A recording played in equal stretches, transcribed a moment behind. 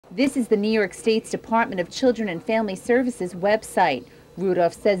This is the New York State's Department of Children and Family Services website.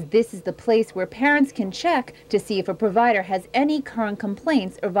 Rudolph says this is the place where parents can check to see if a provider has any current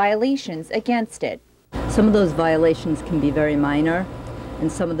complaints or violations against it. Some of those violations can be very minor, and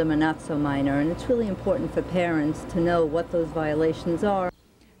some of them are not so minor, and it's really important for parents to know what those violations are.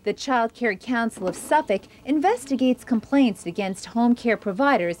 The Child Care Council of Suffolk investigates complaints against home care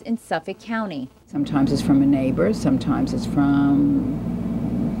providers in Suffolk County. Sometimes it's from a neighbor, sometimes it's from,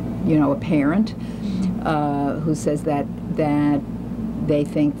 a parent who says that they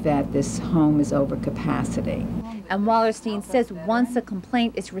think that this home is over capacity. And Wallerstein says once a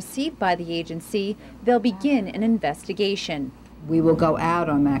complaint is received by the agency, they'll begin an investigation. We will go out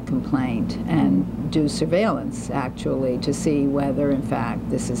on that complaint and do surveillance, actually, to see whether, in fact,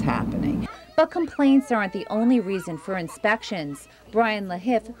 this is happening. But complaints aren't the only reason for inspections. Brian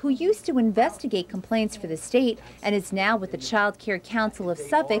LaHiff, who used to investigate complaints for the state and is now with the Child Care Council of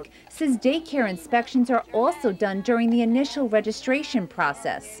Suffolk, says daycare inspections are also done during the initial registration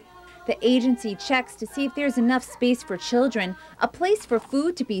process. The agency checks to see if there's enough space for children, a place for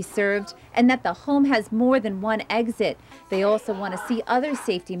food to be served, and that the home has more than one exit. They also want to see other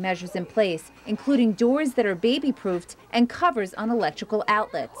safety measures in place, including doors that are baby-proofed and covers on electrical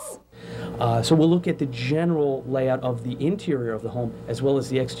outlets. So we'll look at the general layout of the interior of the home as well as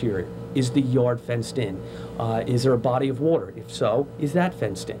the exterior. Is the yard fenced in? Is there a body of water? If so, is that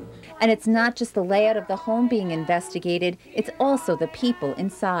fenced in? And it's not just the layout of the home being investigated, it's also the people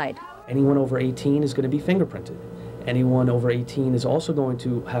inside. Anyone over 18 is going to be fingerprinted. Anyone over 18 is also going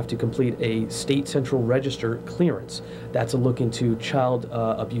to have to complete a state central register clearance. That's a look into child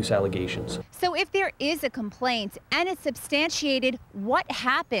abuse allegations. So if there is a complaint and it's substantiated, what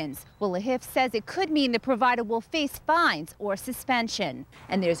happens? Well, LaHiff says it could mean the provider will face fines or suspension.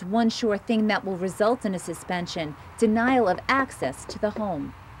 And there's one sure thing that will result in a suspension: denial of access to the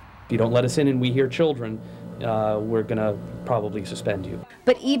home. If you don't let us in and we hear children, we're going to probably suspend you.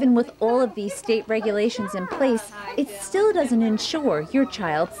 But even with all of these state regulations in place, it still doesn't ensure your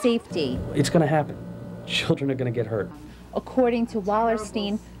child's safety. It's going to happen. Children are going to get hurt. According to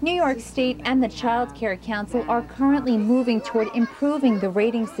Wallerstein, New York State and the Child Care Council are currently moving toward improving the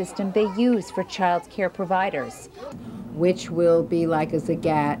rating system they use for child care providers, which will be like a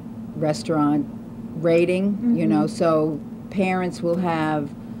Zagat restaurant rating, so parents will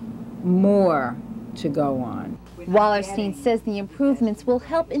have more to go on. Wallerstein says the improvements will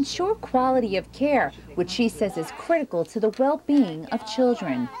help ensure quality of care, which she says is critical to the well-being of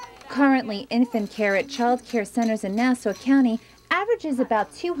children. Currently, infant care at child care centers in Nassau County averages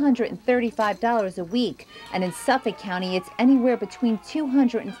about $235 a week, and in Suffolk County it's anywhere between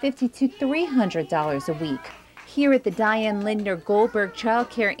 $250 to $300 a week. Here at the Diane Lindner Goldberg Child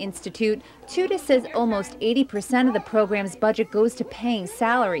Care Institute, Tuda says almost 80% of the program's budget goes to paying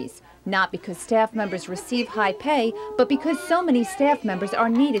salaries. Not because staff members receive high pay, but because so many staff members are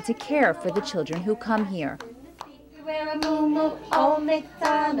needed to care for the children who come here.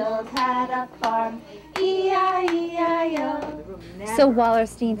 So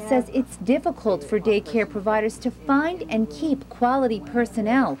Wallerstein says it's difficult for daycare providers to find and keep quality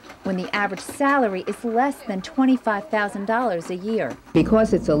personnel when the average salary is less than $25,000 a year.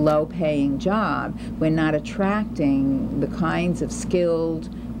 Because it's a low-paying job, we're not attracting the kinds of skilled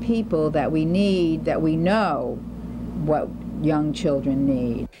people that we need, that we know what young children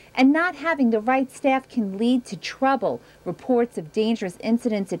need. And not having the right staff can lead to trouble. Reports of dangerous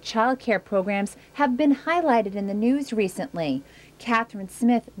incidents at child care programs have been highlighted in the news recently. Catherine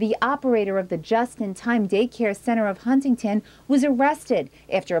Smith, the operator of the Just-in-Time Daycare Center of Huntington, was arrested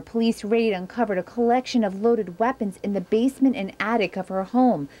after a police raid uncovered a collection of loaded weapons in the basement and attic of her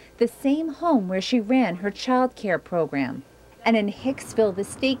home, the same home where she ran her child care program. And in Hicksville, the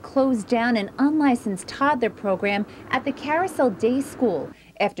state closed down an unlicensed toddler program at the Carousel Day School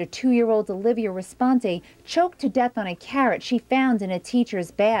after 2-year-old Olivia Responte choked to death on a carrot she found in a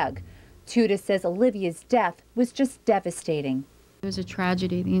teacher's bag. Tuda says Olivia's death was just devastating. It was a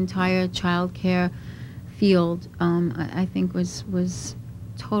tragedy. The entire child care field, I think, was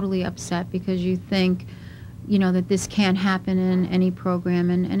totally upset, because you think, that this can't happen in any program,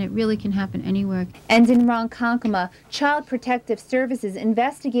 and it really can happen anywhere. And in Ronkonkoma, Child Protective Services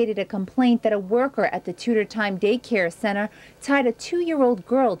investigated a complaint that a worker at the Tudor Time Daycare Center tied a 2-year-old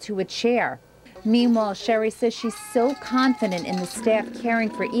girl to a chair. Meanwhile, Sherry says she's so confident in the staff caring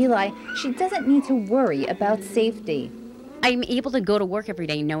for Eli, she doesn't need to worry about safety. I'm able to go to work every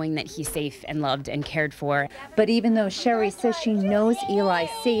day knowing that he's safe and loved and cared for. But even though Sherry says she knows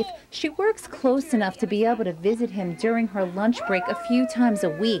Eli's safe, she works close enough to be able to visit him during her lunch break a few times a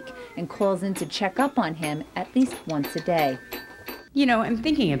week and calls in to check up on him at least once a day. am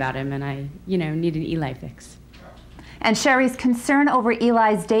thinking about him, and I, need an Eli fix. And Sherry's concern over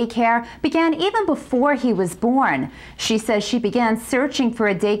Eli's daycare began even before he was born. She says she began searching for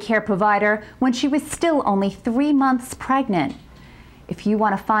a daycare provider when she was still only 3 months pregnant. If you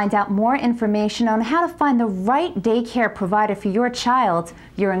want to find out more information on how to find the right daycare provider for your child,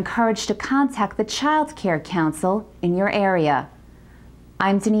 you're encouraged to contact the Child Care Council in your area.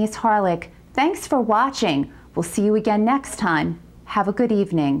 I'm Denise Harelick. Thanks for watching. We'll see you again next time. Have a good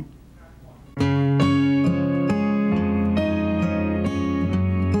evening.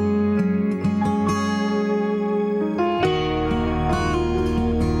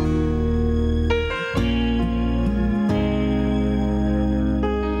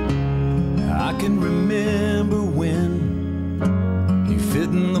 I can remember when you fit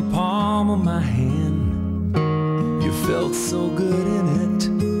in the palm of my hand. You felt so good in it,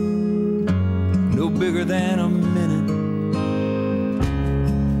 no bigger than a minute.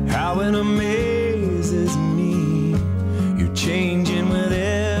 How it amazes me, you're changing with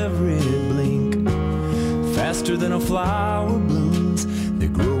every blink, faster than a flower blooms. They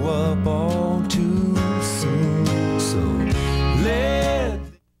grow up all too